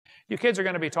You kids are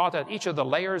going to be taught that each of the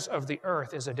layers of the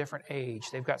earth is a different age.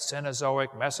 They've got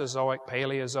Cenozoic, Mesozoic,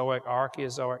 Paleozoic,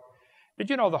 Archaeozoic. Did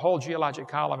you know the whole geologic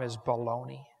column is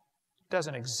baloney? It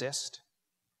doesn't exist.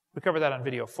 We covered that on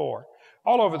video 4.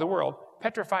 All over the world,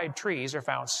 petrified trees are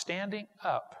found standing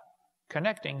up,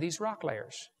 connecting these rock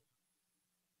layers.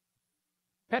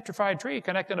 Petrified tree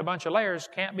connecting a bunch of layers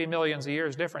can't be millions of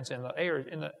years difference in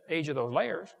the age of those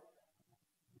layers.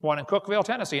 One in Cookeville,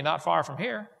 Tennessee, not far from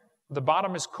here. The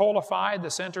bottom is coalified, the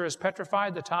center is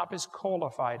petrified, the top is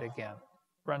coalified again.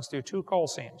 Runs through 2 coal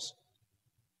seams.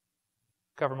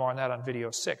 Cover more on that on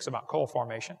video 6 about coal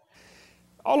formation.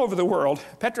 All over the world,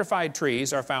 petrified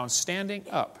trees are found standing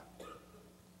up,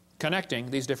 connecting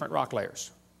these different rock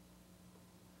layers.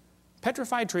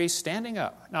 Petrified trees standing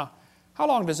up. Now, how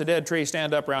long does a dead tree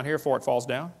stand up around here before it falls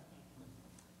down?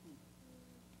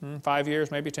 5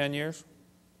 years, maybe 10 years?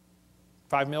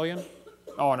 5 million?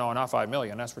 Oh, no, not 5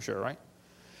 million, that's for sure, right?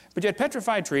 But yet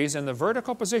petrified trees in the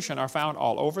vertical position are found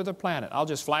all over the planet. I'll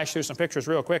just flash through some pictures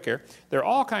real quick here. There are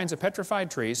all kinds of petrified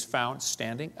trees found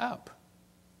standing up.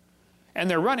 And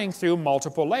they're running through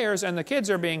multiple layers, and the kids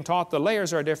are being taught the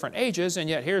layers are different ages, and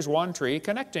yet here's one tree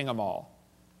connecting them all.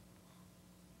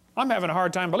 I'm having a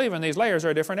hard time believing these layers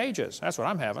are different ages. That's what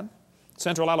I'm having.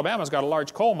 Central Alabama's got a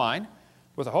large coal mine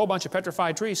with a whole bunch of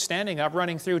petrified trees standing up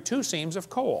running through 2 seams of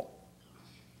coal.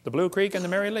 The Blue Creek and the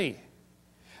Mary Lee.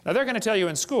 Now they're going to tell you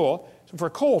in school, for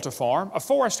coal to form, a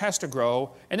forest has to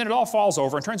grow, and then it all falls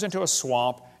over and turns into a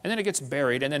swamp, and then it gets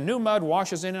buried, and then new mud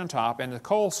washes in on top, and the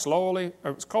coal slowly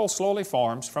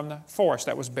forms from the forest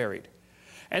that was buried.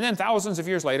 And then thousands of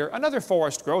years later, another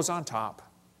forest grows on top,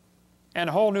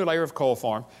 and a whole new layer of coal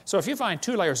formed. So if you find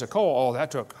 2 layers of coal, oh, that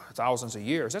took thousands of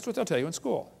years. That's what they'll tell you in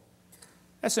school.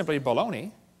 That's simply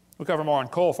baloney. We'll cover more on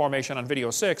coal formation on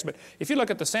video 6, but if you look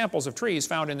at the samples of trees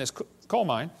found in this coal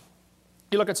mine,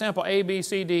 you look at sample A, B,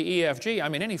 C, D, E, F, G, I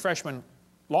mean, any freshman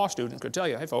law student could tell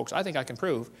you, hey folks, I think I can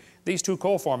prove these 2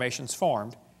 coal formations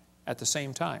formed at the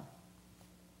same time,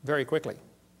 very quickly.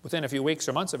 Within a few weeks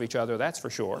or months of each other, that's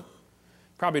for sure.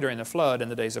 Probably during the flood in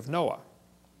the days of Noah.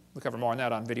 We'll cover more on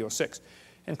that on video 6.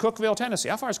 In Cookeville, Tennessee,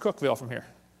 how far is Cookeville from here?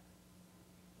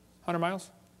 100 miles?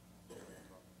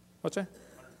 What's that?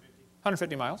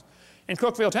 150 miles. In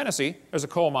Cookeville, Tennessee, there's a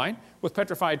coal mine with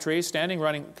petrified trees standing,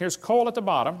 running. Here's coal at the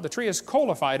bottom. The tree is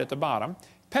coalified at the bottom,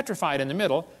 petrified in the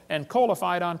middle, and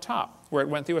coalified on top, where it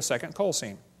went through a second coal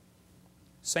seam.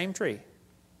 Same tree.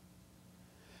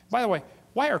 By the way,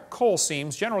 why are coal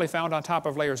seams generally found on top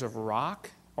of layers of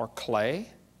rock or clay?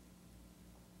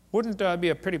 Wouldn't be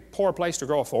a pretty poor place to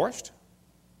grow a forest?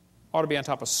 Ought to be on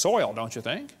top of soil, don't you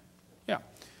think? Yeah.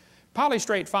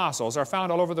 Polystrate fossils are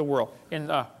found all over the world. In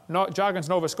Joggins,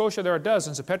 Nova Scotia, there are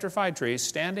dozens of petrified trees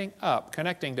standing up,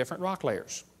 connecting different rock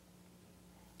layers.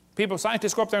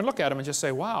 Scientists go up there and look at them and just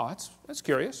say, wow, that's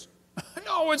curious.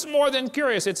 No, it's more than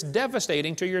curious. It's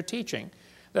devastating to your teaching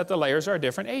that the layers are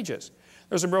different ages.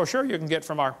 There's a brochure you can get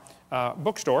from our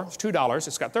bookstore. It's $2.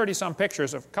 It's got 30-some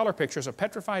color pictures of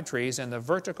petrified trees in the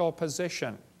vertical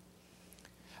position.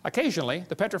 Occasionally,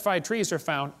 the petrified trees are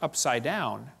found upside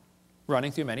down,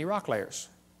 running through many rock layers.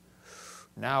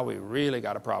 Now we really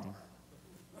got a problem.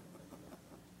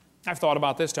 I've thought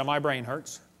about this till my brain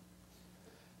hurts.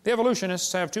 The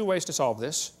evolutionists have 2 ways to solve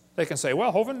this. They can say,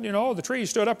 well, Hovind, you know, the trees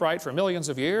stood upright for millions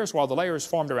of years while the layers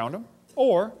formed around them.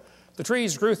 Or the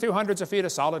trees grew through hundreds of feet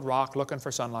of solid rock looking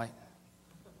for sunlight.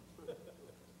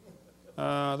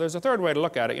 There's a third way to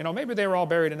look at it. You know, maybe they were all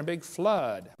buried in a big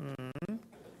flood.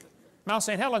 Mount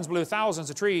St. Helens blew thousands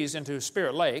of trees into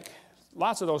Spirit Lake.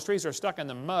 Lots of those trees are stuck in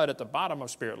the mud at the bottom of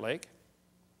Spirit Lake.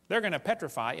 They're going to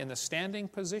petrify in the standing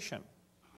position.